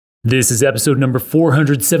This is episode number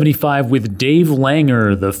 475 with Dave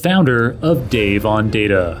Langer, the founder of Dave on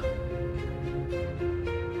Data.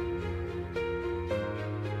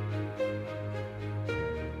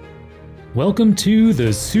 Welcome to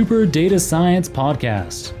the Super Data Science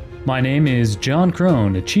Podcast. My name is John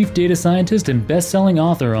Crone, a chief data scientist and best-selling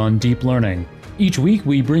author on deep learning. Each week,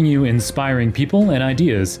 we bring you inspiring people and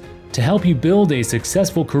ideas to help you build a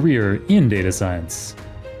successful career in data science.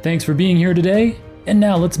 Thanks for being here today. And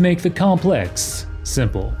now let's make the complex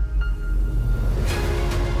simple.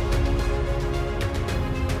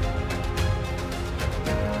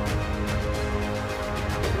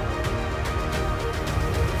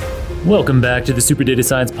 Welcome back to the Super Data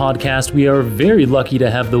Science Podcast. We are very lucky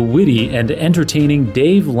to have the witty and entertaining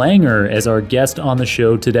Dave Langer as our guest on the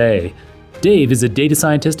show today. Dave is a data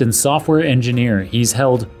scientist and software engineer. He's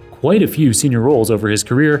held quite a few senior roles over his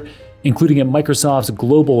career, including at Microsoft's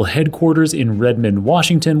global headquarters in Redmond,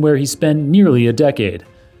 Washington, where he spent nearly a decade.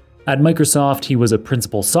 At Microsoft, he was a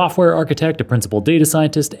principal software architect, a principal data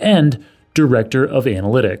scientist, and director of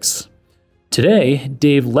analytics. Today,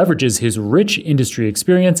 Dave leverages his rich industry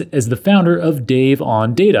experience as the founder of Dave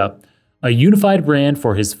on Data, a unified brand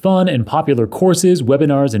for his fun and popular courses,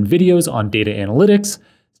 webinars, and videos on data analytics,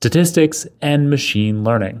 statistics, and machine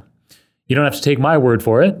learning. You don't have to take my word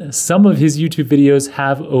for it. Some of his YouTube videos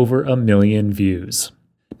have over 1 million views.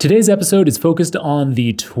 Today's episode is focused on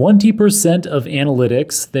the 20% of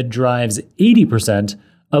analytics that drives 80%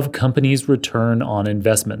 of companies' return on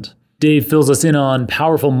investment. Dave fills us in on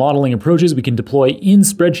powerful modeling approaches we can deploy in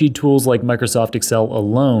spreadsheet tools like Microsoft Excel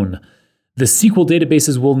alone, the SQL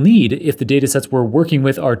databases we'll need if the datasets we're working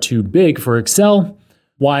with are too big for Excel,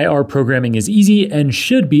 why our programming is easy and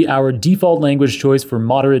should be our default language choice for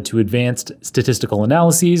moderate to advanced statistical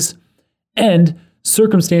analyses, and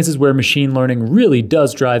circumstances where machine learning really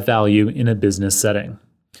does drive value in a business setting.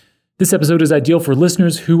 This episode is ideal for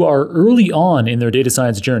listeners who are early on in their data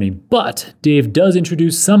science journey, but Dave does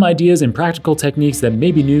introduce some ideas and practical techniques that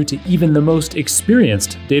may be new to even the most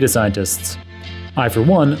experienced data scientists. I, for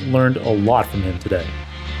one, learned a lot from him today.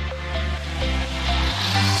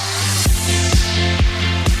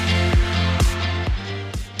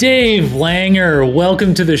 Dave Langer,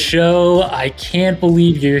 welcome to the show. I can't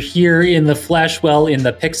believe you're here in the flesh, well, in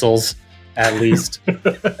the pixels, at least.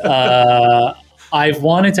 I've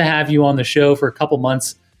wanted to have you on the show for a couple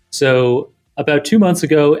months. So about 2 months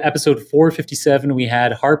ago, episode 457, we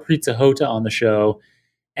had Harpreet Sahota on the show.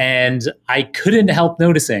 And I couldn't help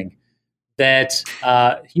noticing that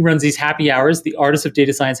he runs these happy hours, the Artists of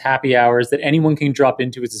Data Science happy hours that anyone can drop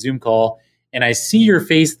into as a Zoom call. And I see your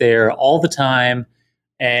face there all the time.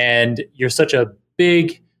 And you're such a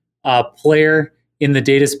big player in the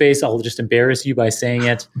data space. I'll just embarrass you by saying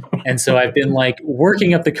it. And so I've been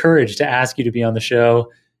working up the courage to ask you to be on the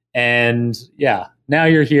show. And yeah, now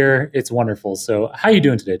you're here. It's wonderful. So how are you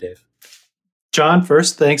doing today, Dave? John,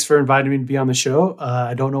 first, thanks for inviting me to be on the show.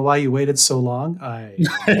 I don't know why you waited so long. I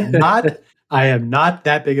am not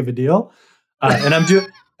that big of a deal. And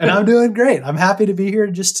I'm doing great. I'm happy to be here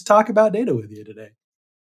just to talk about data with you today.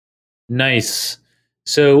 Nice.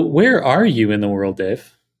 So where are you in the world,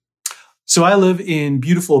 Dave? So I live in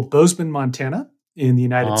beautiful Bozeman, Montana in the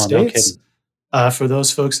United States. For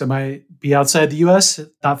those folks that might be outside the U.S.,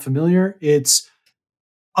 not familiar, it's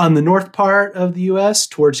on the north part of the U.S.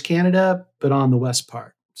 towards Canada, but on the west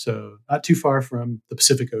part. So not too far from the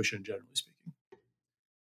Pacific Ocean, generally speaking.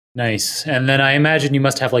 Nice. And then I imagine you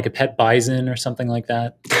must have a pet bison or something like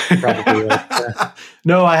that. Probably.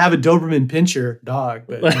 No, I have a Doberman Pinscher dog,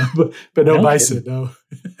 but no bison. No.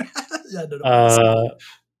 Yeah, no bison.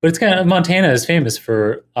 But it's Montana is famous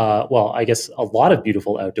for, I guess a lot of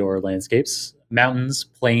beautiful outdoor landscapes, mountains,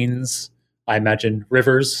 plains, I imagine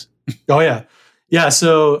rivers. Oh yeah. Yeah.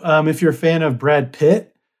 So if you're a fan of Brad Pitt,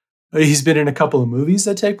 he's been in a couple of movies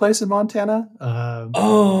that take place in Montana.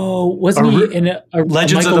 Wasn't he in a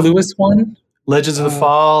Michael Lewis one? Legends of the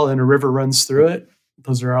Fall and A River Runs Through It.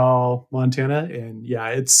 Those are all Montana. And yeah,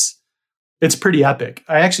 it's pretty epic.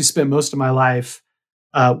 I actually spent most of my life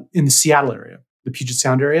in the Seattle area, the Puget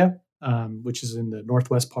Sound area, which is in the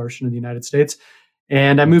northwest portion of the United States.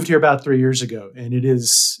 And I moved here about 3 years ago, and it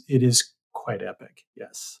is quite epic.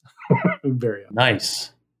 Yes. Very epic.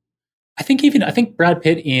 Nice. I think Brad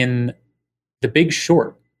Pitt in The Big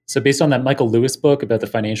Short. So based on that Michael Lewis book about the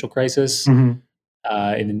financial crisis, in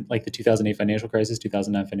the 2008 financial crisis,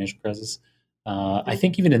 2009 financial crisis. I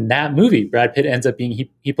think even in that movie, Brad Pitt ends up being,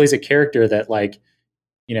 he plays a character that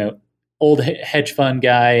old hedge fund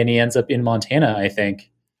guy, and he ends up in Montana, I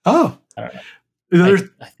think. Oh, I don't know.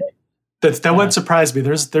 That wouldn't surprise me.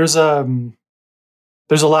 There's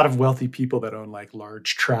there's a lot of wealthy people that own like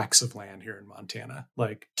large tracts of land here in Montana,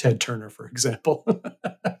 like Ted Turner, for example.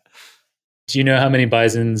 Do you know how many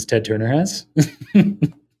bisons Ted Turner has?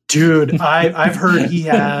 Dude, I've heard he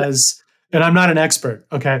has, and I'm not an expert.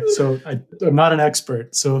 Okay, so I'm not an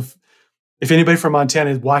expert. So if anybody from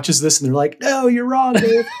Montana watches this and they're like, "No, you're wrong,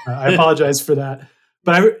 Dave," I apologize for that.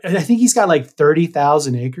 But I think he's got like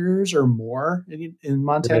 30,000 acres or more in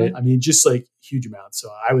Montana. Right. I mean, just like huge amounts. So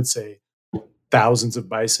I would say thousands of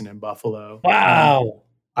bison in Buffalo. Wow.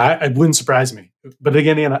 It wouldn't surprise me. But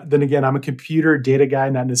then again, I'm a computer data guy,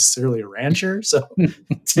 not necessarily a rancher. So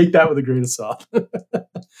take that with a grain of salt.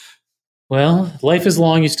 Well, life is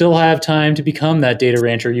long. You still have time to become that data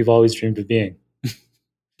rancher you've always dreamed of being.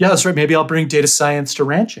 Yeah, that's right. Maybe I'll bring data science to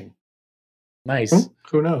ranching. Nice.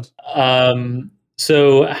 Who knows?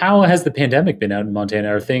 So how has the pandemic been out in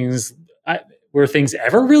Montana? Were things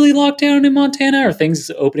ever really locked down in Montana? Are things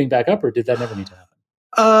opening back up, or did that never need to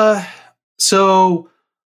happen? So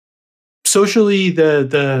socially,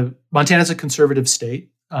 the Montana's a conservative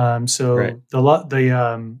state. So Right.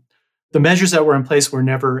 the measures that were in place were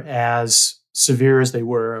never as severe as they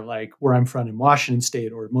were like where I'm from in Washington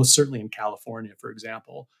State, or most certainly in California, for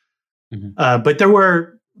example. Mm-hmm. But there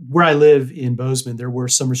were, where I live in Bozeman, there were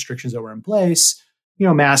some restrictions that were in place,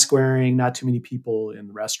 mask wearing, not too many people in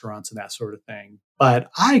the restaurants and that sort of thing. But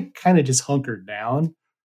I kind of just hunkered down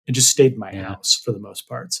and just stayed in my house for the most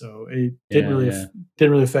part. So it didn't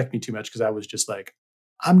really affect me too much, because I was just like,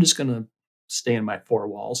 I'm just going to stay in my four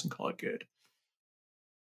walls and call it good.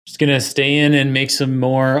 Just going to stay in and make some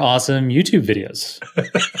more awesome YouTube videos.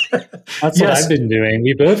 That's what I've been doing.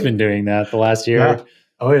 We've both been doing that the last year. Yeah.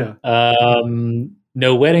 Oh, yeah.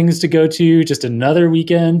 No weddings to go to, just another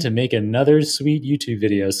weekend to make another sweet YouTube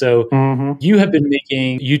video. So you have been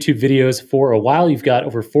making YouTube videos for a while. You've got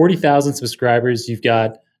over 40,000 subscribers. You've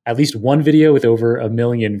got at least one video with over 1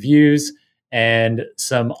 million views, and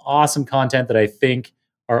some awesome content that I think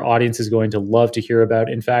our audience is going to love to hear about.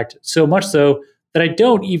 In fact, so much so that I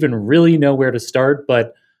don't even really know where to start,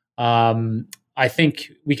 but I think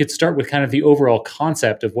we could start with kind of the overall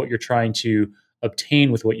concept of what you're trying to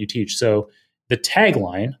obtain with what you teach. So the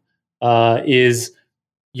tagline is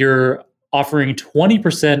you're offering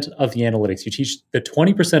 20% of the analytics. You teach the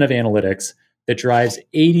 20% of analytics that drives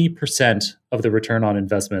 80% of the return on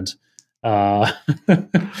investment. And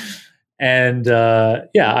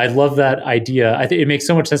I love that idea. I think it makes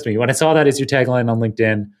so much sense to me. When I saw that as your tagline on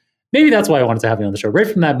LinkedIn, maybe that's why I wanted to have you on the show. Right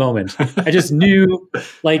from that moment, I just knew,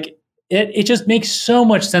 like, it just makes so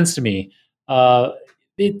much sense to me. We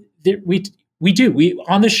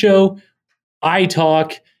on the show,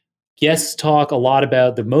 guests talk a lot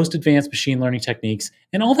about the most advanced machine learning techniques,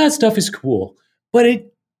 and all that stuff is cool, but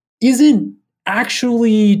it isn't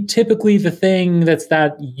actually typically the thing that's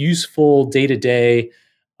that useful day to day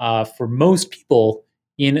for most people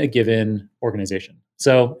in a given organization.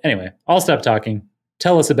 So anyway, I'll stop talking.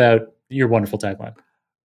 Tell us about your wonderful tagline.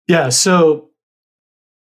 Yeah, so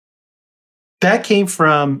that came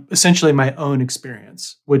from essentially my own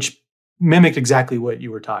experience, which mimicked exactly what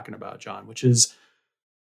you were talking about, John, which is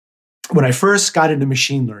when I first got into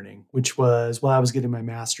machine learning, which was while I was getting my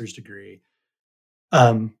master's degree,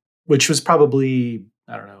 which was probably,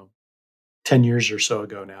 10 years or so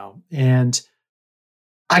ago now. And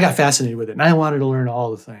I got fascinated with it, and I wanted to learn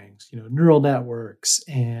all the things, neural networks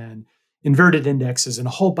and inverted indexes and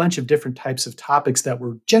a whole bunch of different types of topics that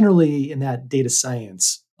were generally in that data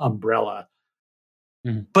science umbrella.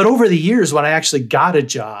 Mm-hmm. But over the years, when I actually got a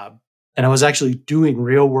job and I was actually doing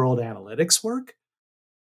real world analytics work,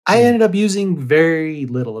 I ended up using very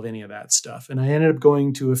little of any of that stuff. And I ended up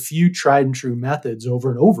going to a few tried and true methods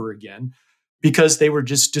over and over again, because they were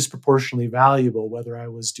just disproportionately valuable, whether I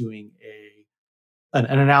was doing an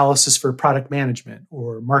analysis for product management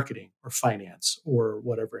or marketing or finance or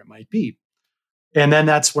whatever it might be. And then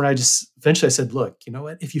that's when I just eventually I said, look, you know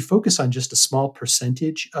what? If you focus on just a small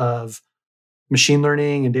percentage of machine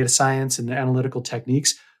learning and data science and analytical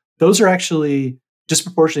techniques, those are actually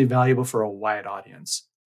disproportionately valuable for a wide audience.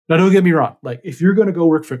 Now, don't get me wrong. Like, if you're going to go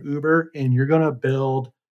work for Uber and you're going to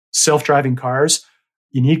build self-driving cars,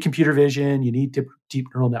 you need computer vision, you need deep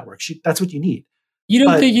neural networks. That's what you need. You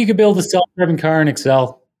don't think you could build a self-driving car in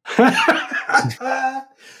Excel?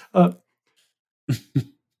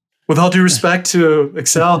 With all due respect to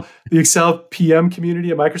Excel, the Excel PM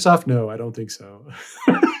community at Microsoft, no, I don't think so.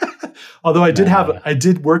 Although I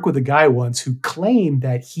did work with a guy once who claimed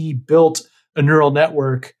that he built a neural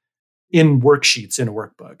network in worksheets in a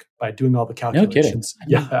workbook by doing all the No kidding. calculations. I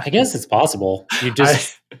mean, I guess it's possible.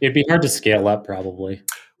 It'd be hard to scale up probably.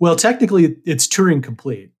 Well, technically, it's Turing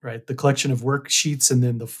complete, right? The collection of worksheets and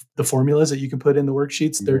then the formulas that you can put in the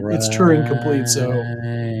worksheets, it's Turing complete. So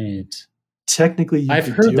technically, I've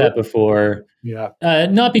heard that before. Yeah.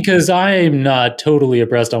 Not because I'm not totally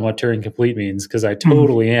abreast on what Turing complete means, because I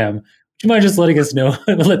totally am. Would you mind just letting us know,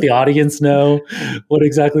 let the audience know what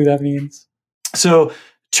exactly that means? So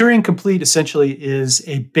Turing complete essentially is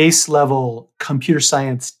a base level computer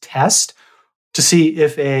science test to see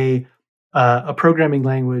if a programming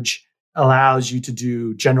language allows you to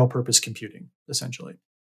do general purpose computing, essentially.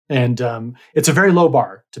 And it's a very low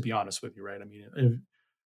bar, to be honest with you, right? I mean,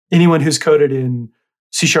 anyone who's coded in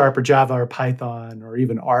C# or Java or Python or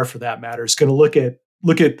even R for that matter is going to look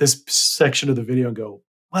at this section of the video and go,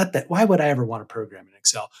 why would I ever want to program in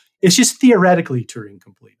Excel? It's just theoretically Turing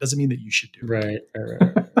complete. Doesn't mean that you should do it.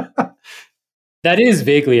 Right. That is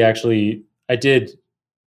vaguely, actually,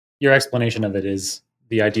 your explanation of it is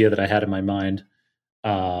the idea that I had in my mind,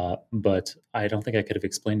 but I don't think I could have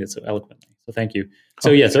explained it so eloquently. So thank you.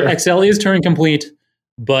 So so Excel is Turing complete,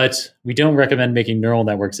 but we don't recommend making neural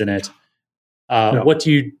networks in it. No. What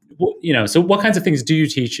do so what kinds of things do you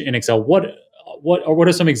teach in Excel? What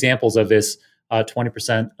are some examples of this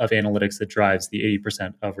 20% of analytics that drives the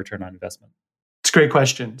 80% of return on investment? It's a great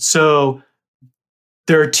question. So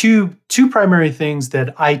there are two primary things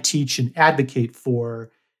that I teach and advocate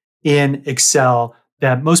for in Excel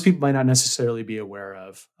that most people might not necessarily be aware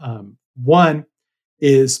of. One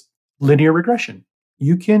is linear regression.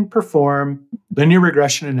 You can perform linear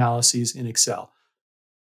regression analyses in Excel.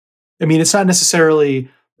 I mean, it's not necessarily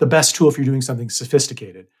the best tool if you're doing something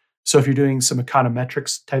sophisticated. So if you're doing some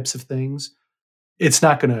econometrics types of things, it's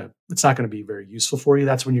not going to be very useful for you.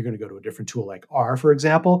 That's when you're going to go to a different tool like R, for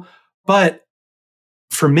example. But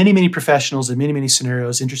for many, many professionals in many, many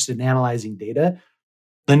scenarios interested in analyzing data,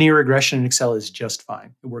 linear regression in Excel is just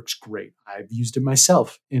fine. It works great. I've used it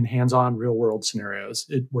myself in hands-on real-world scenarios.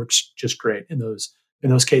 It works just great in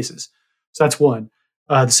those cases. So that's one.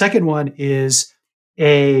 The second one is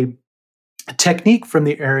a technique from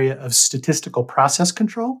the area of statistical process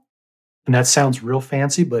control. And that sounds real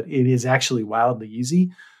fancy, but it is actually wildly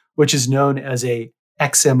easy, which is known as a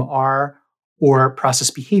XMR or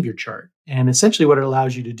process behavior chart. And essentially what it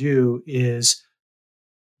allows you to do is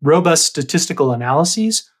robust statistical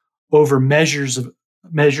analyses over measures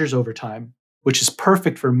over time, which is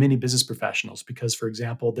perfect for many business professionals because, for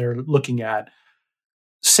example, they're looking at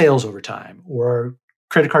sales over time or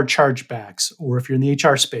credit card chargebacks, or if you're in the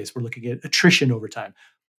HR space, we're looking at attrition over time.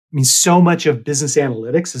 I mean, so much of business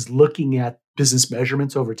analytics is looking at business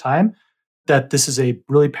measurements over time that this is a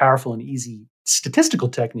really powerful and easy statistical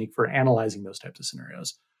technique for analyzing those types of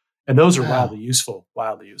scenarios. And those are wildly useful.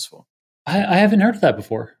 I haven't heard of that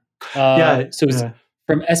before. So it's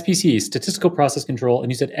from SPC, Statistical Process Control,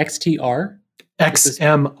 and you said XTR?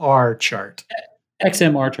 XMR chart.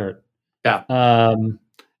 XMR chart. Yeah.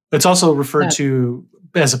 It's also referred to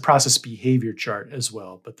as a process behavior chart as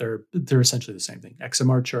well, but they're essentially the same thing.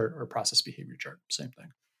 XMR chart or process behavior chart, same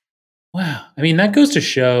thing. Wow. I mean, that goes to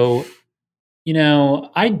show,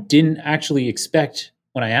 I didn't actually expect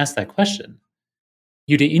when I asked that question,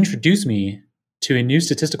 you to introduce me to a new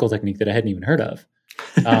statistical technique that I hadn't even heard of.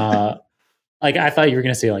 I thought you were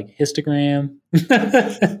going to say like histogram.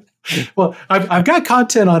 Well, I've got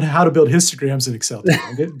content on how to build histograms in Excel.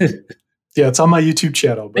 Yeah, it's on my YouTube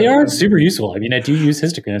channel. But, they are super useful. I mean, I do use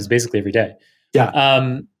histograms basically every day.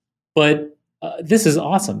 Yeah. But this is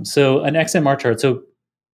awesome. So an XMR chart. So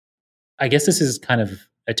I guess this is kind of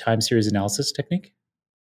a time series analysis technique.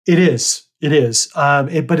 It is.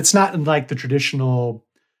 But it's not in like the traditional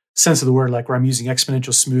sense of the word, like where I'm using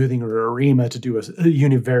exponential smoothing or ARIMA to do a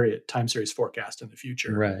univariate time series forecast in the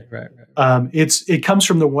future. Right. It comes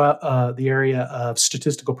from the area of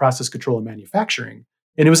statistical process control and manufacturing.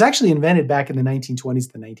 And it was actually invented back in the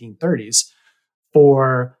 1920s to the 1930s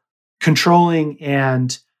for controlling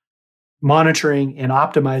and monitoring and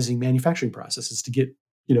optimizing manufacturing processes to get,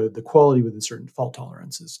 the quality within certain fault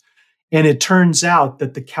tolerances. And it turns out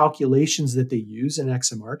that the calculations that they use in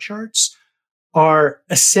XMR charts are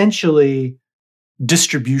essentially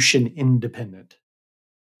distribution independent.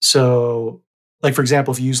 So, like, for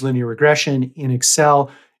example, if you use linear regression in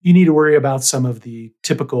Excel, you need to worry about some of the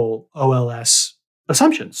typical OLS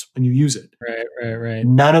assumptions when you use it. Right.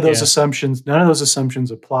 None of those assumptions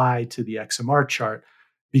apply to the XMR chart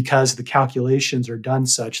because the calculations are done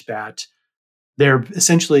such that they're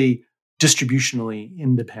essentially distributionally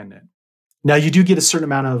independent. Now, you do get a certain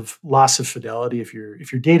amount of loss of fidelity. If your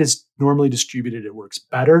data is normally distributed, it works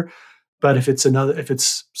better. But if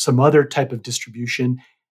it's some other type of distribution,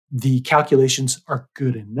 the calculations are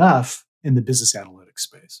good enough in the business analytics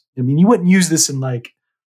space. I mean, you wouldn't use this in like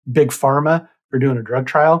big pharma for doing a drug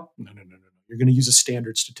trial. No. You're going to use a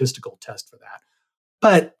standard statistical test for that.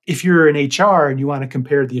 But if you're in HR and you want to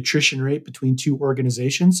compare the attrition rate between two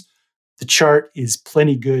organizations, the chart is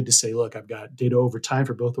plenty good to say, look, I've got data over time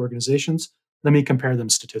for both organizations. Let me compare them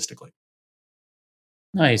statistically.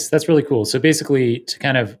 Nice. That's really cool. So basically, to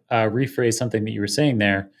kind of rephrase something that you were saying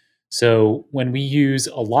there, so when we use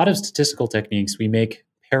a lot of statistical techniques, we make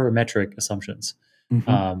parametric assumptions,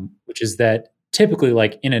 which is that typically,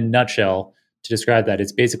 like in a nutshell, to describe that,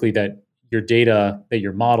 it's basically that your data that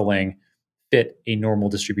you're modeling fit a normal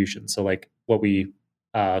distribution. So like what we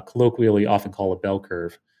colloquially often call a bell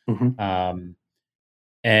curve.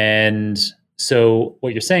 And so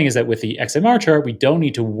what you're saying is that with the XMR chart, we don't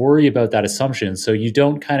need to worry about that assumption. So you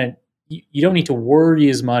don't need to worry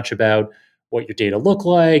as much about what your data look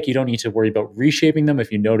like. You don't need to worry about reshaping them. If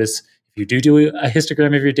you do a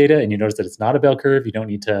histogram of your data and you notice that it's not a bell curve, you don't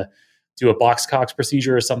need to do a Box-Cox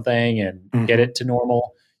procedure or something and get it to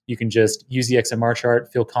normal. You can just use the XMR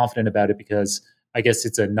chart, feel confident about it because I guess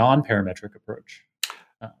it's a non-parametric approach.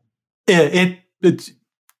 It's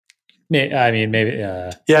maybe.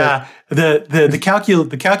 The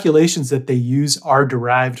calculations that they use are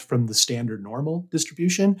derived from the standard normal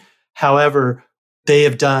distribution. However,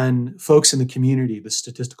 folks in the community, the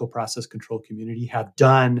statistical process control community, have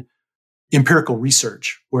done empirical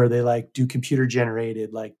research where they do computer generated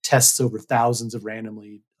tests over thousands of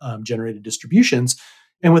randomly generated distributions.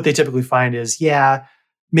 And what they typically find is,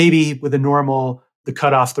 maybe with a normal, the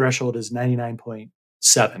cutoff threshold is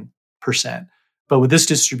 99.7%. But with this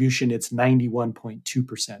distribution, it's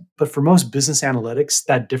 91.2%. But for most business analytics,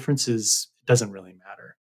 that difference doesn't really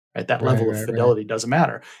matter, right? That level of fidelity doesn't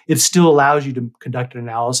matter. It still allows you to conduct an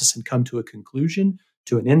analysis and come to a conclusion,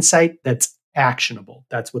 to an insight that's actionable.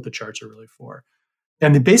 That's what the charts are really for.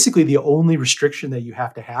 And basically the only restriction that you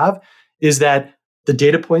have to have is that the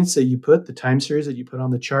data points that you put, the time series that you put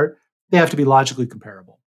on the chart, they have to be logically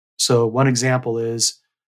comparable. So one example is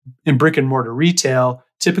in brick and mortar retail,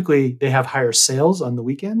 typically they have higher sales on the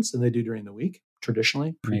weekends than they do during the week,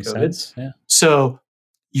 traditionally, pre-COVID. Yeah. So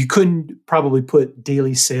you couldn't probably put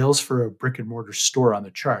daily sales for a brick and mortar store on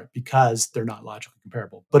the chart because they're not logically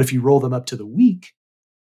comparable. But if you roll them up to the week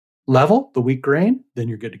level, the week grain, then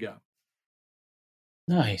you're good to go.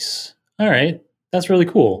 Nice. All right. That's really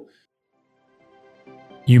cool.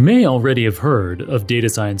 You may already have heard of Data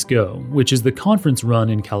Science Go, which is the conference run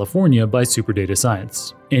in California by Super Data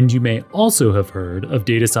Science. And you may also have heard of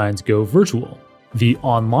Data Science Go Virtual, the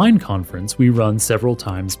online conference we run several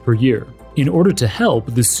times per year. In order to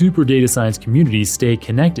help the Super Data Science community stay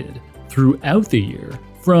connected throughout the year,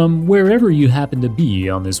 from wherever you happen to be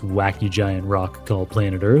on this wacky giant rock called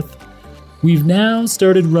planet Earth, we've now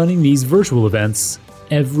started running these virtual events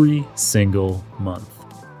every single month.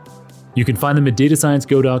 You can find them at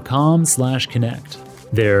datasciencego.com/connect.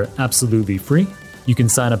 They're absolutely free. You can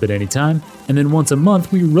sign up at any time. And then once a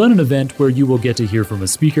month, we run an event where you will get to hear from a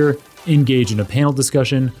speaker, engage in a panel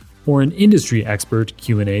discussion, or an industry expert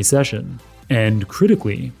Q&A session. And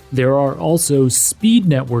critically, there are also speed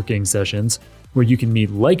networking sessions where you can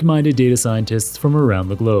meet like-minded data scientists from around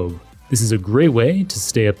the globe. This is a great way to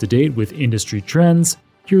stay up to date with industry trends,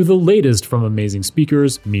 hear the latest from amazing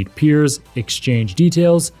speakers, meet peers, exchange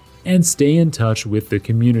details, and stay in touch with the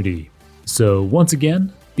community. So once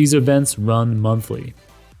again, these events run monthly.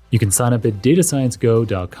 You can sign up at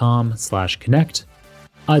datasciencego.com/connect.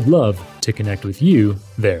 I'd love to connect with you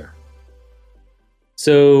there.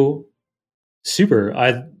 So super.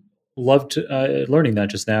 I loved learning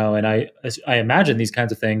that just now. And I imagine these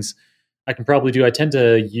kinds of things I can probably do. I tend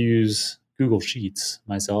to use Google Sheets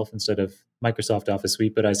myself instead of Microsoft Office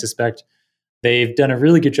Suite, but I suspect they've done a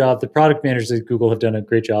really good job. The product managers at Google have done a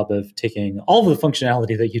great job of taking all of the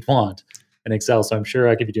functionality that you'd want in Excel. So I'm sure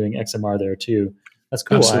I could be doing XMR there too. That's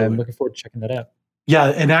cool. Absolutely. I'm looking forward to checking that out. Yeah.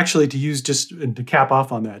 And actually to cap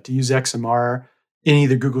off on that, to use XMR in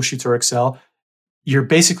either Google Sheets or Excel, you're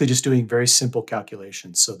basically just doing very simple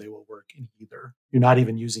calculations. So they will work in either. You're not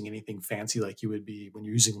even using anything fancy like you would be when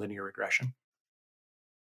you're using linear regression.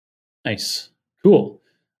 Nice. Cool.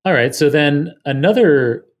 All right. So then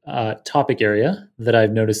another topic area that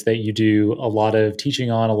I've noticed that you do a lot of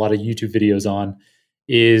teaching on, a lot of YouTube videos on,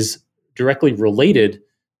 is directly related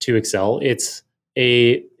to Excel. It's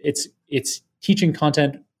teaching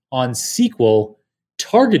content on SQL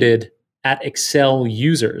targeted at Excel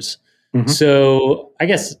users. Mm-hmm. So I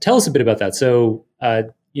guess tell us a bit about that. So I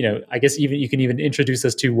guess you can even introduce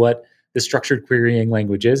us to what the structured querying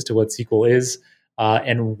language is, to what SQL is,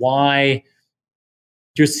 and why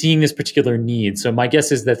you're seeing this particular need. So my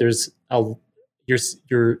guess is that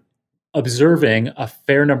you're observing a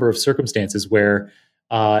fair number of circumstances where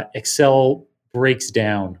Excel breaks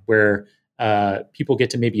down, where people get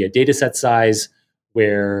to maybe a data set size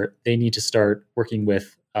where they need to start working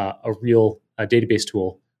with a real database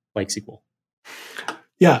tool like SQL.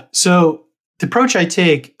 Yeah. So the approach I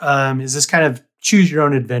take is this kind of choose your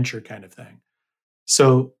own adventure kind of thing.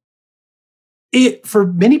 So for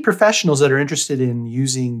many professionals that are interested in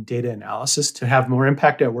using data analysis to have more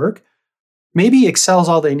impact at work, maybe Excel's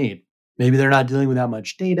all they need. Maybe they're not dealing with that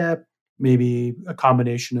much data. Maybe a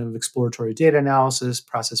combination of exploratory data analysis,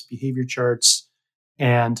 process behavior charts,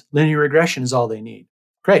 and linear regression is all they need.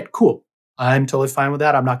 Great, cool. I'm totally fine with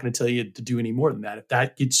that. I'm not going to tell you to do any more than that. If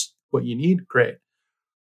that gets what you need, great.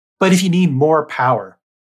 But if you need more power,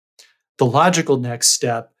 the logical next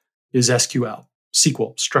step is SQL,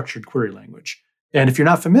 Structured Query Language. And if you're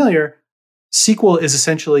not familiar, SQL is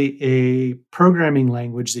essentially a programming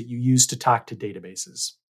language that you use to talk to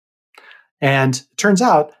databases. And it turns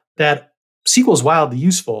out that SQL is wildly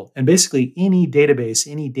useful. And basically any database,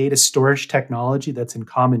 any data storage technology that's in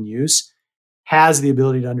common use has the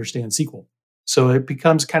ability to understand SQL. So it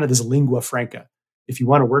becomes kind of this lingua franca. If you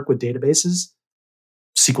want to work with databases,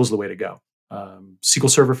 SQL is the way to go. SQL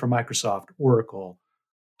Server from Microsoft, Oracle,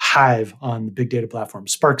 Hive on the big data platform,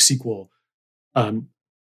 Spark SQL,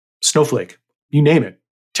 Snowflake, you name it,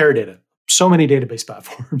 Teradata, so many database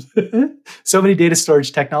platforms, so many data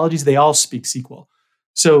storage technologies, they all speak SQL.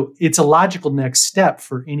 So it's a logical next step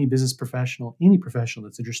for any business professional, any professional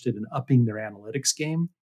that's interested in upping their analytics game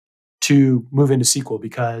to move into SQL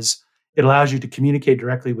because it allows you to communicate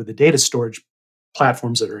directly with the data storage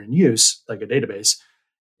platforms that are in use, like a database.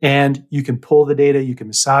 And you can pull the data, you can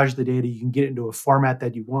massage the data, you can get it into a format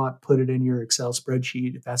that you want, put it in your Excel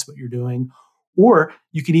spreadsheet if that's what you're doing. Or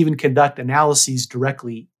you can even conduct analyses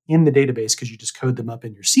directly in the database because you just code them up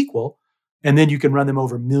in your SQL. And then you can run them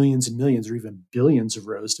over millions and millions or even billions of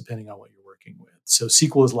rows, depending on what you're working with. So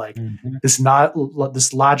SQL is like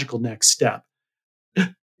this logical next step.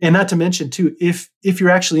 And not to mention too, if you're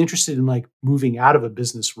actually interested in like moving out of a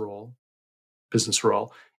business role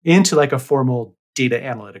into like a formal data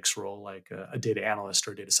analytics role, like a data analyst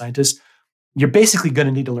or a data scientist, you're basically going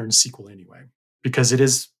to need to learn SQL anyway, because it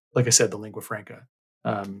is, like I said, the lingua franca.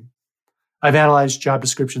 I've analyzed job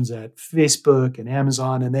descriptions at Facebook and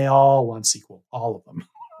Amazon, and they all want SQL, all of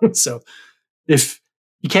them. So if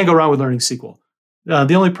you can't go wrong with learning SQL.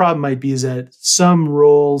 The only problem might be is that some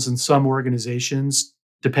roles and some organizations,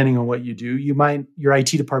 depending on what you do, your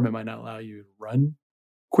IT department might not allow you to run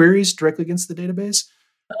queries directly against the database.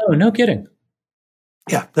 Oh, no kidding.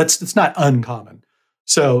 Yeah, that's not uncommon.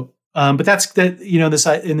 So, but that's that. This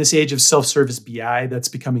in this age of self-service BI, that's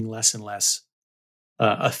becoming less and less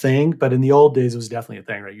a thing. But in the old days, it was definitely a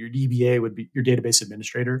thing, right? Your DBA would be your database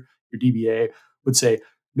administrator. Your DBA would say,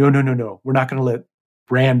 "No, we're not going to let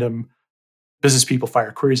random business people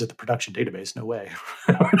fire queries at the production database. No way,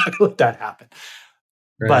 we're not going to let that happen."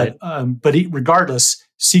 Right. But regardless,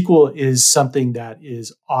 SQL is something that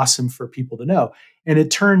is awesome for people to know, and it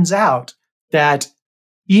turns out that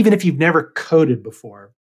even if you've never coded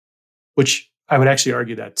before, which I would actually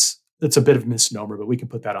argue that's a bit of a misnomer, but we can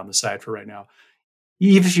put that on the side for right now.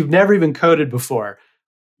 Even if you've never even coded before,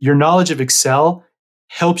 your knowledge of Excel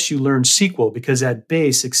helps you learn SQL because at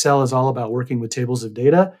base, Excel is all about working with tables of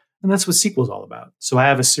data, and that's what SQL is all about. So I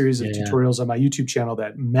have a series of tutorials on my YouTube channel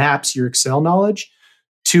that maps your Excel knowledge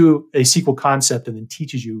to a SQL concept and then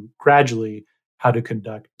teaches you gradually how to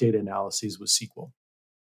conduct data analyses with SQL.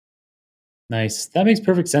 Nice. That makes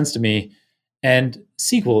perfect sense to me. And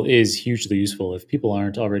SQL is hugely useful. If people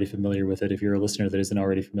aren't already familiar with it, if you're a listener that isn't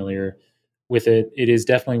already familiar with it, it is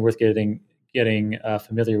definitely worth getting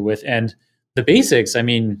familiar with. And the basics, I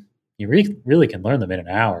mean, you really can learn them in an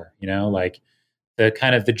hour. Like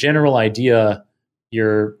the general idea.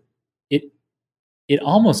 It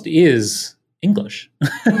almost is English.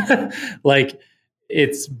 Like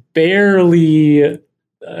it's barely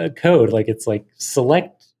code. Like it's like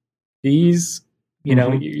select these,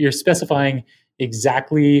 you're specifying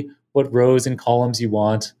exactly what rows and columns you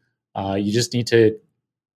want. You just need to,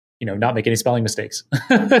 not make any spelling mistakes.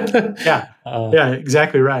 Yeah,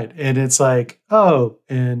 exactly right. And it's like,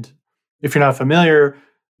 and if you're not familiar,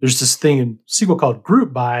 there's this thing in SQL called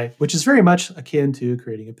group by, which is very much akin to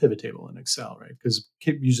creating a pivot table in Excel, right? Because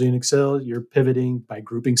usually in Excel, you're pivoting by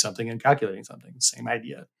grouping something and calculating something, same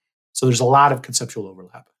idea. So there's a lot of conceptual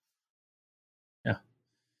overlap. Yeah.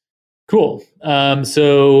 Cool.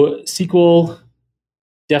 So SQL,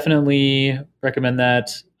 definitely recommend that.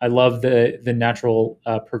 I love the natural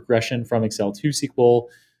progression from Excel to SQL,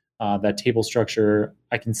 that table structure.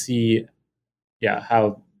 I can see,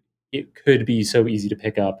 how it could be so easy to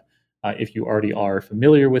pick up if you already are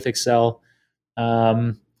familiar with Excel.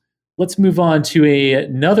 Um, let's move on to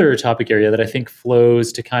another topic area that I think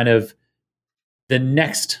flows to kind of the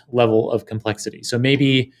next level of complexity. So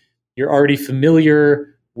maybe you're already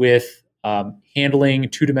familiar with handling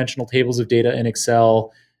two-dimensional tables of data in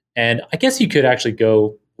Excel, and I guess you could actually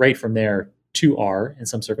go right from there to R in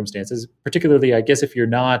some circumstances, particularly, I guess, if you're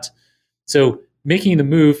not. So making the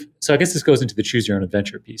move, so I guess this goes into the choose your own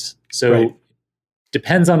adventure piece. So Right.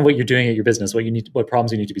 depends on what you're doing at your business, what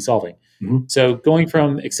problems you need to be solving. So going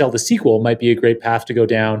from Excel to SQL might be a great path to go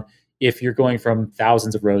down if you're going from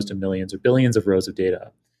thousands of rows to millions or billions of rows of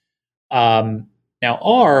data. Now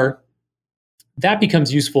R, that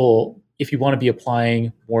becomes useful if you want to be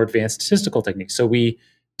applying more advanced statistical techniques. So we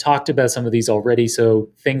talked about some of these already. So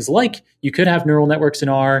things like you could have neural networks in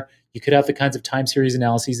R, you could have the kinds of time series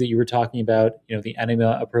analyses that you were talking about, the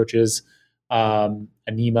ANIMA approaches,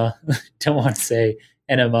 ANIMA, don't want to say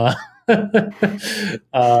enema.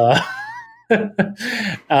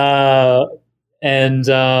 And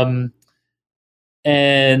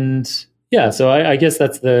so I guess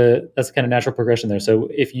that's the kind of natural progression there. So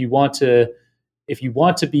if you want to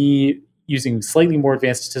be using slightly more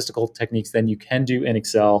advanced statistical techniques than you can do in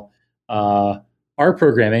Excel, R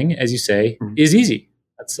programming, as you say, is easy.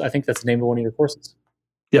 I think that's the name of one of your courses.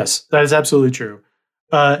 Yes, that is absolutely true.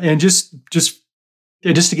 And just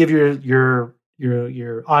to give your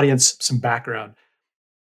audience some background,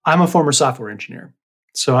 I'm a former software engineer,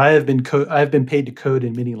 so I have been paid to code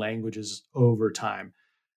in many languages over time.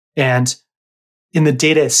 And in the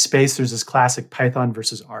data space, there's this classic Python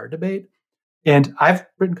versus R debate. And I've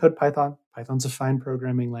written code Python. Python's a fine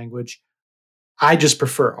programming language. I just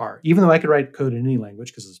prefer R, even though I could write code in any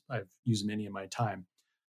language because I've used many in my time.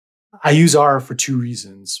 I use R for two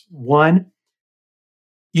reasons. One,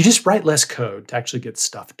 you just write less code to actually get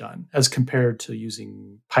stuff done as compared to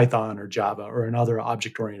using Python or Java or another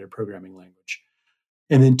object-oriented programming language.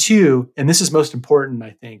 And then two, and this is most important,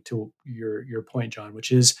 I think, to your point, John,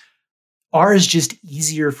 which is R is just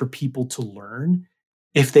easier for people to learn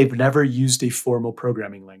if they've never used a formal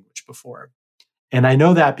programming language before. And I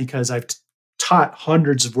know that because I've taught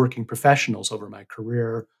hundreds of working professionals over my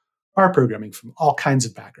career R programming from all kinds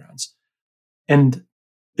of backgrounds. And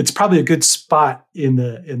it's probably a good spot in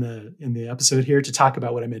the episode here to talk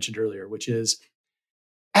about what I mentioned earlier, which is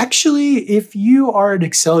actually, if you are an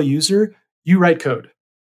Excel user, you write code.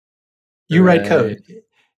 You write code.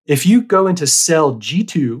 If you go into cell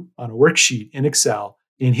G2 on a worksheet in Excel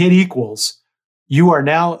and hit equals, you are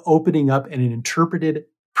now opening up an interpreted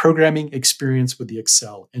programming experience with the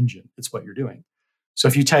Excel engine. It's what you're doing. So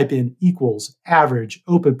if you type in equals, average,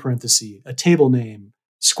 open parenthesis, a table name,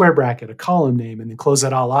 square bracket, a column name, and then close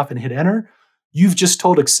that all off and hit enter, you've just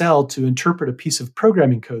told Excel to interpret a piece of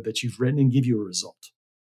programming code that you've written and give you a result.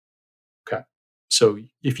 Okay. So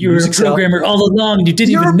if you were a programmer all along, you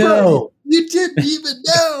didn't even know. You didn't even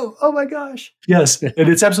know. Oh my gosh. Yes. And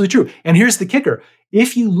it's absolutely true. And here's the kicker.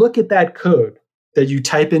 If you look at that code that you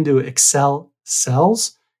type into Excel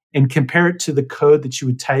cells and compare it to the code that you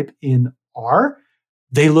would type in R,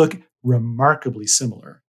 they look remarkably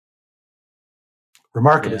similar.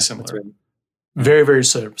 Similar. Right. Very, very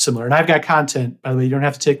similar. And I've got content, by the way, you don't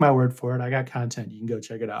have to take my word for it. I got content. You can go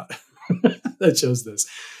check it out that shows this.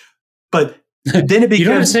 But then it becomes... You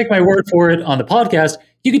don't have to take my word for it on the podcast.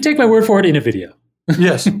 You can take my word for it in a video.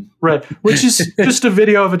 Yes, right. Which is just a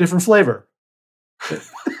video of a different flavor.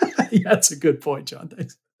 Yeah, that's a good point, John.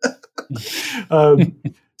 Thanks.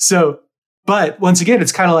 But once again,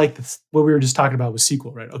 it's kind of like what we were just talking about with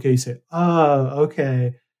SQL, right? Okay, you say, oh,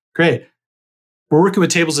 okay, great. We're working with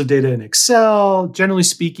tables of data in Excel. Generally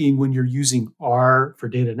speaking, when you're using R for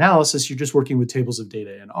data analysis, you're just working with tables of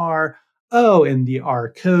data in R. Oh, and the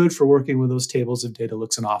R code for working with those tables of data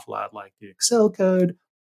looks an awful lot like the Excel code.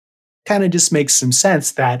 Kind of just makes some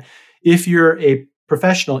sense that if you're a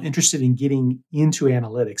professional interested in getting into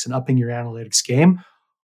analytics and upping your analytics game,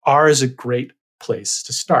 R is a great place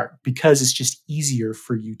to start because it's just easier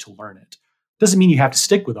for you to learn it. Doesn't mean you have to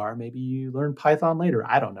stick with R. Maybe you learn Python later.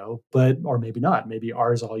 I don't know, or maybe not. Maybe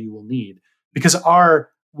R is all you will need because R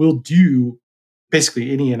will do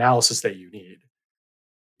basically any analysis that you need.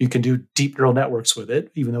 You can do deep neural networks with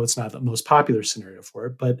it, even though it's not the most popular scenario for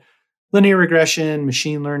it. But linear regression,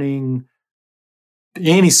 machine learning,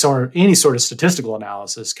 any sort of statistical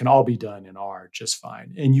analysis can all be done in R just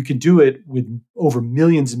fine. And you can do it with over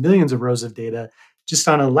millions and millions of rows of data just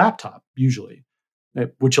on a laptop, usually,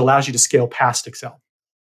 which allows you to scale past Excel.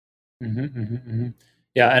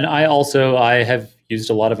 Yeah, and I have used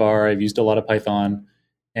a lot of R. I've used a lot of Python,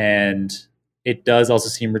 and it does also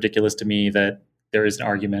seem ridiculous to me that there is an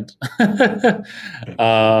argument. You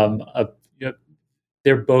know,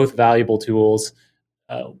 they're both valuable tools.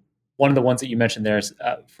 Uh, One of the ones that you mentioned there is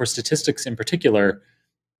for statistics in particular.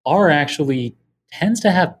 R actually tends to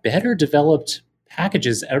have better developed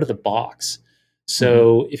packages out of the box.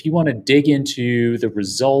 So if you want to dig into the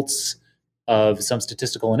results of some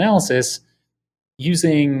statistical analysis,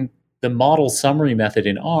 using the model summary method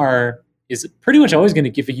in R is pretty much always going to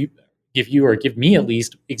give me at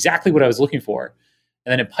least exactly what I was looking for.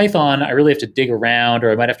 And then in Python, I really have to dig around, or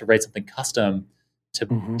I might have to write something custom to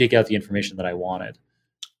dig out the information that I wanted.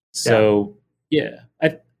 So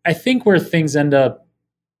I think where things end up,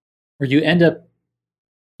 where you end up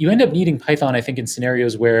needing Python, I think, in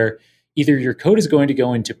scenarios where either your code is going to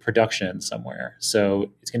go into production somewhere.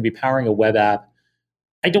 So it's going to be powering a web app.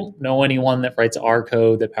 I don't know anyone that writes R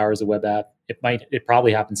code that powers a web app. It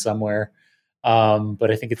probably happens somewhere.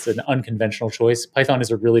 But I think it's an unconventional choice. Python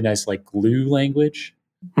is a really nice like glue language.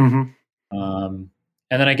 And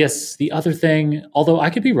then I guess the other thing, although I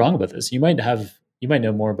could be wrong about this, you might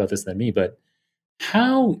know more about this than me, but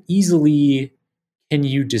how easily can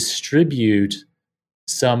you distribute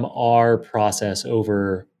some R process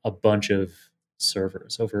over a bunch of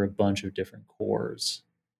servers, over a bunch of different cores?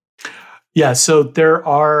 Yeah, so there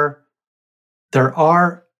are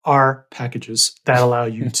R packages that allow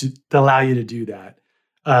you to do that.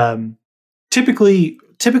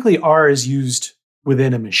 Typically R is used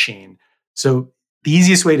within a machine. So the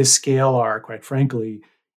easiest way to scale R, quite frankly,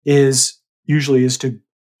 is to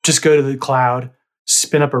just go to the cloud,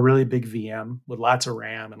 spin up a really big VM with lots of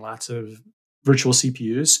RAM and lots of virtual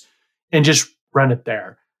CPUs, and just run it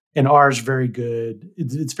there. And R is very good.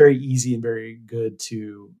 It's very easy and very good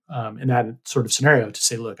to, in that sort of scenario, to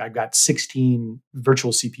say, look, I've got 16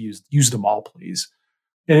 virtual CPUs. Use them all, please.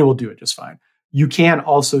 And it will do it just fine. You can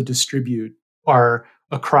also distribute R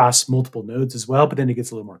across multiple nodes as well, but then it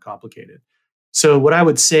gets a little more complicated. So what I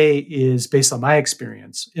would say is, based on my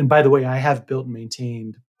experience, and by the way, I have built and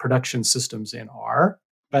maintained production systems in R,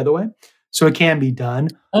 by the way, so it can be done.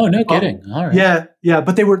 Oh, no kidding. All right. Yeah,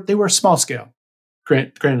 but they were small scale.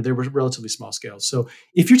 Granted, they were relatively small scale. So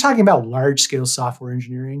if you're talking about large scale software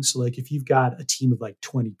engineering, so like if you've got a team of like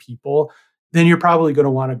 20 people, then you're probably going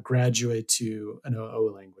to want to graduate to an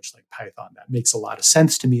OO language like Python. That makes a lot of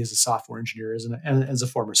sense to me as a software engineer and as a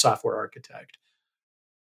former software architect.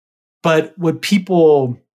 But what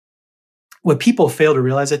people fail to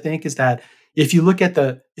realize, I think, is that if you look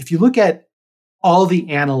at all the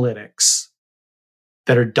analytics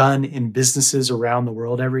that are done in businesses around the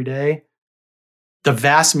world every day, the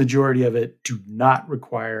vast majority of it do not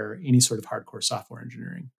require any sort of hardcore software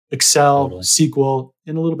engineering. Excel, SQL,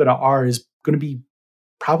 and a little bit of R is going to be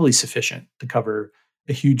probably sufficient to cover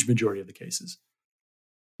a huge majority of the cases.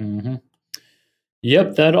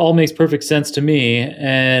 Yep, that all makes perfect sense to me.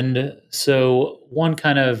 And so one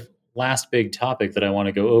kind of last big topic that I want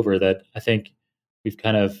to go over that I think we've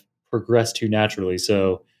kind of progressed to naturally.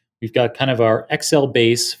 So we've got kind of our Excel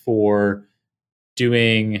base for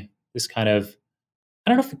doing this kind of,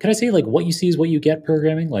 I don't know, could I say like what you see is what you get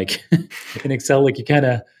programming? Like in Excel, like you kind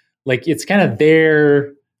of, like it's kind of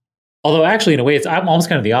there. Although actually in a way, I'm almost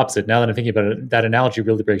kind of the opposite now that I'm thinking about it. That analogy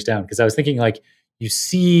really breaks down, because I was thinking like you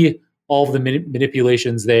see all of the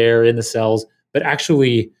manipulations there in the cells, but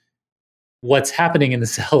actually what's happening in the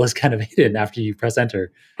cell is kind of hidden after you press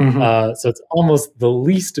enter. So it's almost the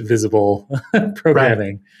least visible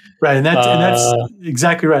programming. Right. And that's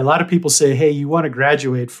exactly right. A lot of people say, hey, you want to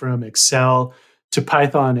graduate from Excel to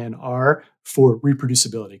Python and R for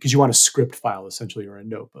reproducibility, because you want a script file essentially, or a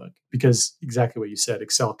notebook, because exactly what you said,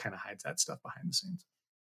 Excel kind of hides that stuff behind the scenes.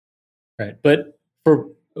 Right. But for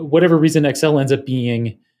whatever reason, Excel ends up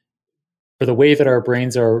being, for the way that our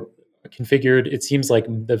brains are configured, it seems like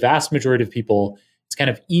the vast majority of people, it's kind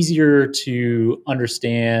of easier to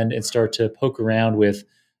understand and start to poke around with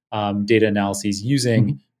data analyses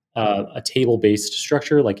using a table-based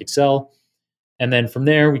structure like Excel. And then from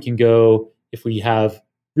there, we can go, if we have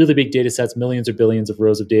really big data sets, millions or billions of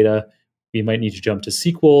rows of data, we might need to jump to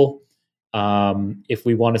SQL. If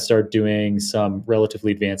we want to start doing some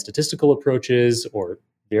relatively advanced statistical approaches or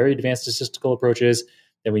very advanced statistical approaches,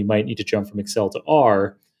 then we might need to jump from Excel to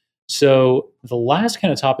R. So the last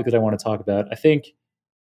kind of topic that I want to talk about, I think,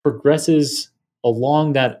 progresses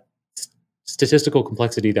along that statistical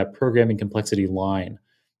complexity, that programming complexity line,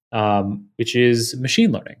 which is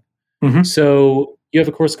machine learning. So you have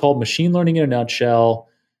a course called Machine Learning in a Nutshell.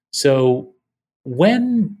 So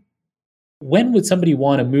when would somebody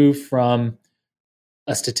want to move from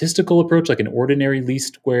a statistical approach, like an ordinary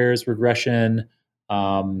least squares regression,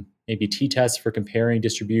 maybe t-tests for comparing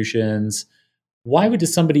distributions? Why would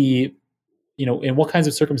somebody, in what kinds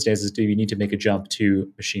of circumstances do you need to make a jump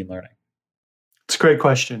to machine learning? It's a great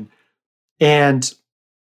question. And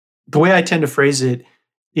the way I tend to phrase it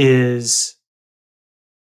is,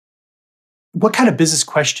 what kind of business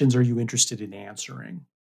questions are you interested in answering,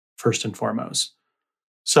 first and foremost?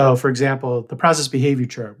 So, for example, the process behavior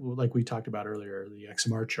chart, like we talked about earlier, the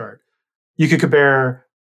XMR chart, you could compare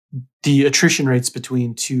the attrition rates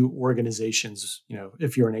between two organizations,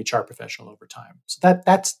 if you're an HR professional over time. So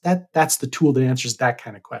that's the tool that answers that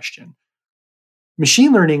kind of question.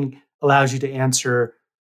 Machine learning allows you to answer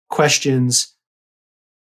questions.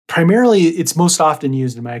 Primarily, it's most often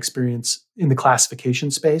used, in my experience, in the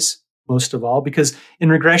classification space, most of all, because in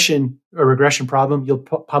a regression problem, you'll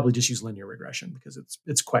probably just use linear regression because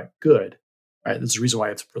it's quite good, right? That's the reason why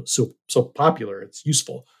it's so popular. It's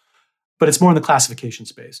useful, but it's more in the classification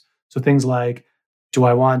space. So things like, do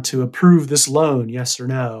I want to approve this loan? Yes or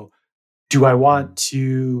no? Do I want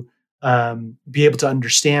to be able to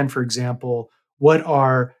understand, for example, what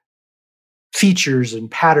are features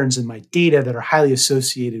and patterns in my data that are highly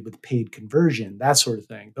associated with paid conversion, that sort of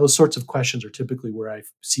thing. Those sorts of questions are typically where I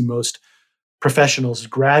see most professionals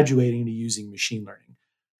graduating to using machine learning.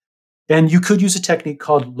 And you could use a technique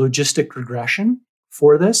called logistic regression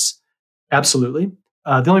for this. Absolutely.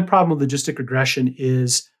 The only problem with logistic regression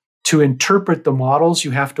is to interpret the models,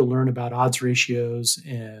 you have to learn about odds ratios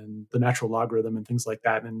and the natural logarithm and things like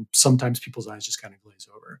that. And sometimes people's eyes just kind of glaze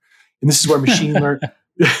over. And this is where machine learning...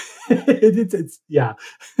 yeah.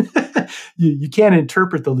 You can't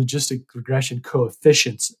interpret the logistic regression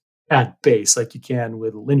coefficients at base like you can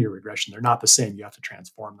with linear regression. They're not the same. You have to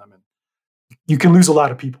transform them, and you can lose a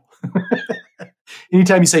lot of people.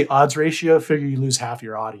 Anytime you say odds ratio, figure you lose half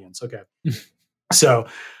your audience. Okay. So,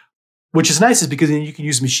 which is nice is because then you can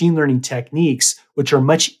use machine learning techniques, which are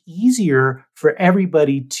much easier for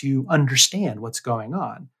everybody to understand what's going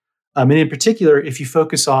on. And in particular, if you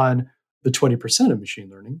focus on the 20% of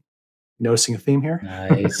machine learning, noticing a theme here?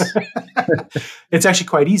 Nice. It's actually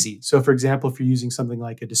quite easy. So, for example, if you're using something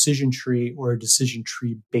like a decision tree or a decision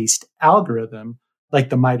tree based algorithm,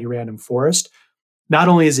 like the Mighty Random Forest, not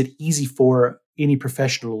only is it easy for any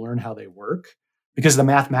professional to learn how they work, because the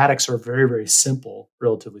mathematics are very, very simple,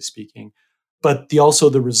 relatively speaking, but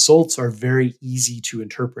the results are very easy to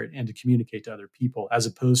interpret and to communicate to other people, as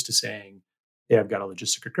opposed to saying, hey, I've got a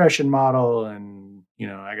logistic regression model and,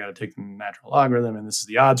 I got to take the natural logarithm and this is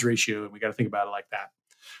the odds ratio and we got to think about it like that.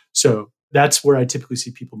 So that's where I typically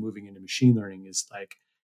see people moving into machine learning is like,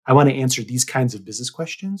 I want to answer these kinds of business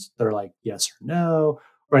questions that are like yes or no,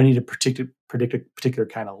 or I need to predict a particular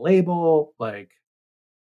kind of label, like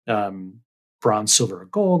bronze, silver, or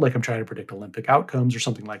gold, like I'm trying to predict Olympic outcomes or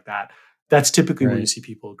something like that. That's typically where you see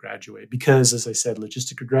people graduate because, as I said,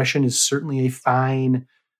 logistic regression is certainly a fine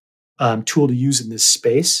tool to use in this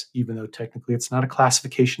space, even though technically it's not a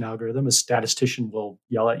classification algorithm. A statistician will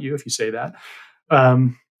yell at you if you say that.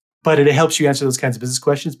 But it helps you answer those kinds of business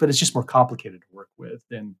questions, but it's just more complicated to work with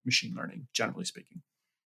than machine learning, generally speaking.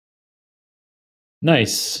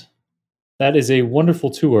 Nice. That is a wonderful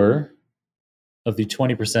tour of the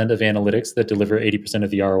 20% of analytics that deliver 80% of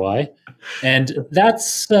the ROI. And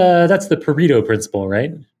that's the Pareto principle,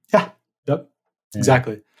 right? Yeah. Yep. Yeah.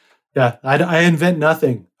 Exactly. Yeah. I invent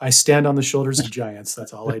nothing. I stand on the shoulders of giants.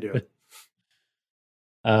 That's all I do.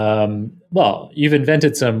 Well, you've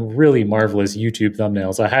invented some really marvelous YouTube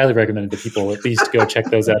thumbnails. I highly recommend it to people at least go check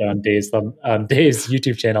those out on Dave's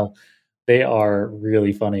YouTube channel. They are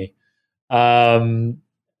really funny. And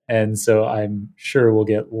so I'm sure we'll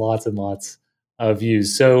get lots and lots of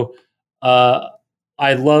views. So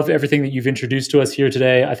I love everything that you've introduced to us here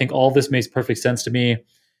today. I think all this makes perfect sense to me.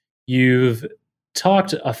 You've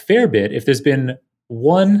talked a fair bit. If there's been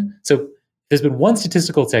one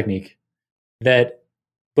statistical technique that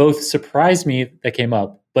both surprised me that came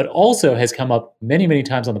up, but also has come up many, many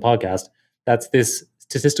times on the podcast, that's this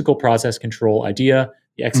statistical process control idea,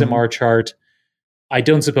 the XMR chart. I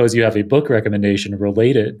don't suppose you have a book recommendation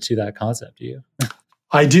related to that concept, do you?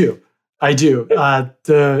 I do.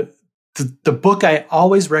 The book I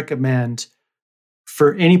always recommend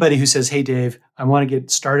for anybody who says, hey, Dave, I want to get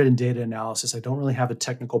started in data analysis. I don't really have a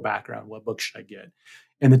technical background. What book should I get?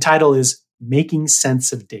 And the title is Making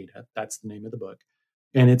Sense of Data. That's the name of the book.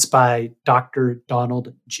 And it's by Dr.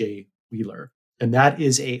 Donald J. Wheeler. And that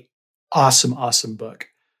is a awesome, awesome book.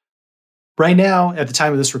 Right now, at the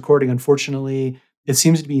time of this recording, unfortunately, it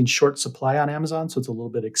seems to be in short supply on Amazon, so it's a little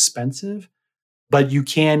bit expensive. But you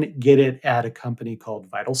can get it at a company called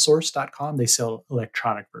vitalsource.com. They sell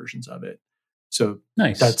electronic versions of it. So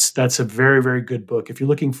nice. that's a very, very good book. If you're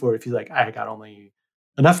like, I got only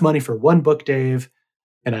enough money for one book, Dave,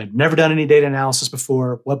 and I've never done any data analysis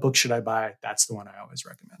before, what book should I buy? That's the one I always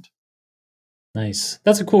recommend. Nice.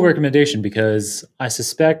 That's a cool recommendation because I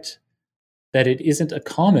suspect that it isn't a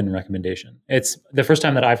common recommendation. It's the first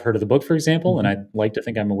time that I've heard of the book, for example, and I'd like to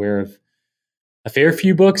think I'm aware of a fair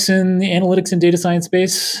few books in the analytics and data science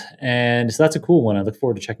space. And so that's a cool one. I look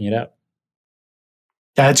forward to checking it out.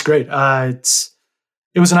 Yeah, it's great.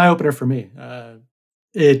 It was an eye opener for me.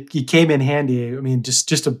 It came in handy. I mean,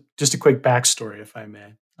 just a quick backstory, if I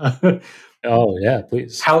may. Oh yeah,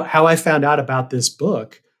 please. How I found out about this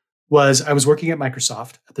book was I was working at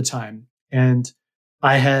Microsoft at the time, and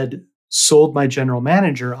I had sold my general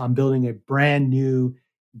manager on building a brand new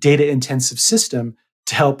data intensive system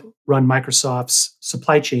to help run Microsoft's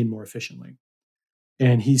supply chain more efficiently.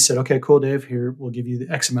 And he said, okay, cool, Dave, here, we'll give you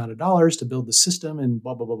the X amount of dollars to build the system and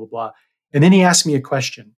blah, blah, blah, blah, blah. And then he asked me a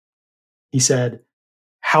question. He said,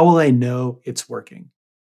 how will I know it's working?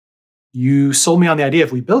 You sold me on the idea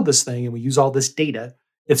if we build this thing and we use all this data,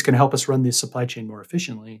 it's going to help us run the supply chain more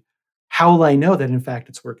efficiently. How will I know that in fact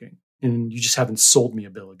it's working? And you just haven't sold me a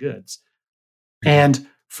bill of goods. And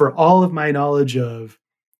for all of my knowledge of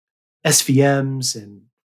SVMs and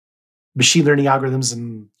machine learning algorithms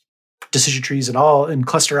and decision trees and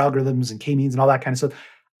cluster algorithms and k-means and all that kind of stuff,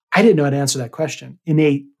 I didn't know how to answer that question in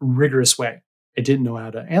a rigorous way. I didn't know how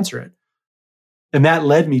to answer it. And that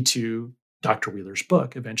led me to Dr. Wheeler's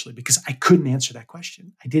book eventually, because I couldn't answer that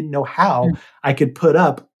question. I didn't know how I could put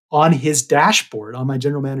up on his dashboard, on my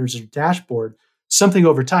general manager's dashboard, something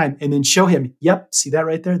over time and then show him, yep, see that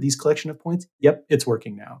right there? These collection of points? Yep, it's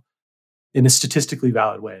working now in a statistically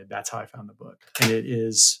valid way. That's how I found the book. And it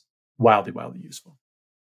is wildly, wildly useful.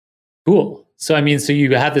 Cool. So, I mean, so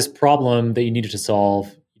you had this problem that you needed to solve.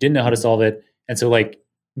 You didn't know how to solve it. And so like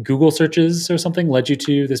Google searches or something led you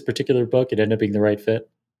to this particular book. It ended up being the right fit.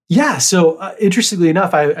 Yeah. So interestingly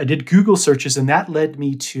enough, I did Google searches and that led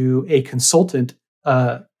me to a consultant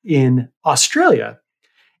in Australia.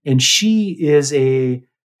 And she is a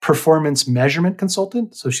performance measurement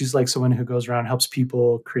consultant. So she's like someone who goes around and helps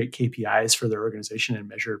people create KPIs for their organization and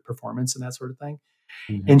measure performance and that sort of thing.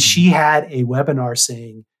 Mm-hmm. And she had a webinar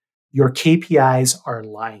saying, your KPIs are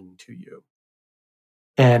lying to you.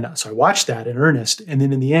 And so I watched that in earnest. And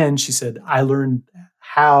then in the end, she said, I learned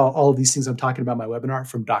how all of these things I'm talking about in my webinar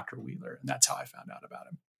from Dr. Wheeler. And that's how I found out about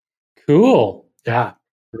him. Cool. Yeah.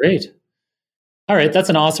 Great. All right. That's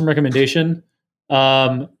an awesome recommendation.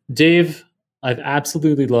 Dave, I've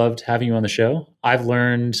absolutely loved having you on the show. I've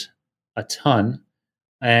learned a ton,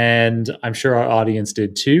 and I'm sure our audience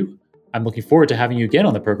did too. I'm looking forward to having you again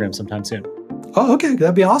on the program sometime soon. Oh, okay.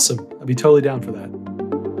 That'd be awesome. I'd be totally down for that.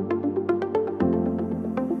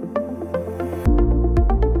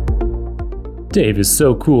 Dave is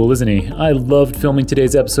so cool, isn't he? I loved filming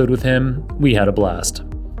today's episode with him. We had a blast.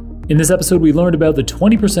 In this episode, we learned about the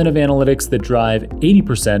 20% of analytics that drive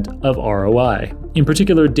 80% of ROI. In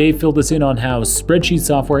particular, Dave filled us in on how spreadsheet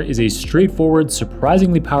software is a straightforward,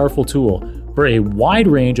 surprisingly powerful tool for a wide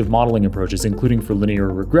range of modeling approaches, including for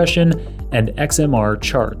linear regression and XMR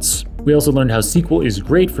charts. We also learned how SQL is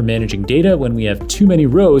great for managing data when we have too many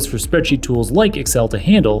rows for spreadsheet tools like Excel to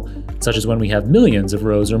handle, such as when we have millions of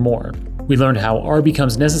rows or more. We learned how R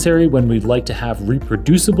becomes necessary when we'd like to have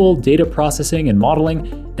reproducible data processing and modeling,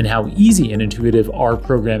 and how easy and intuitive R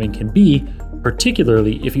programming can be,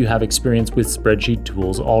 particularly if you have experience with spreadsheet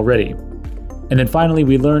tools already. And then finally,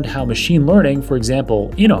 we learned how machine learning, for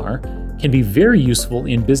example, in R, can be very useful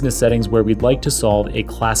in business settings where we'd like to solve a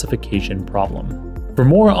classification problem. For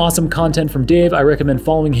more awesome content from Dave, I recommend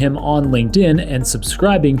following him on LinkedIn and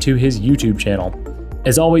subscribing to his YouTube channel.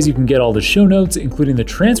 As always, you can get all the show notes, including the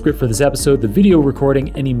transcript for this episode, the video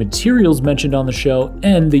recording, any materials mentioned on the show,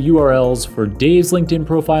 and the URLs for Dave's LinkedIn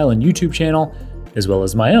profile and YouTube channel, as well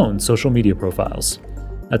as my own social media profiles.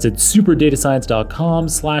 That's at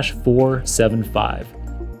superdatascience.com/475.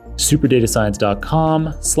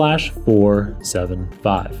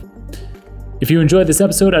 superdatascience.com/475. If you enjoyed this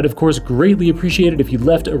episode, I'd of course greatly appreciate it if you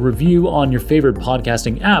left a review on your favorite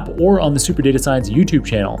podcasting app or on the Super Data Science YouTube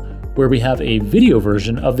channel, where we have a video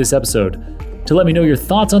version of this episode. To let me know your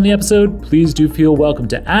thoughts on the episode, please do feel welcome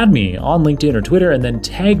to add me on LinkedIn or Twitter and then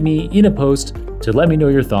tag me in a post to let me know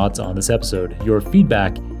your thoughts on this episode. Your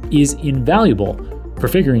feedback is invaluable for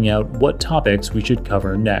figuring out what topics we should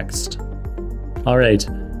cover next. All right.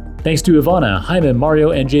 Thanks to Ivana, Jaime,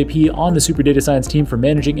 Mario, and JP on the Super Data Science team for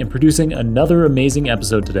managing and producing another amazing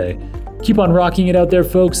episode today. Keep on rocking it out there,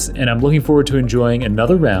 folks, and I'm looking forward to enjoying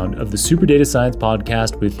another round of the Super Data Science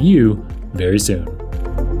podcast with you very soon.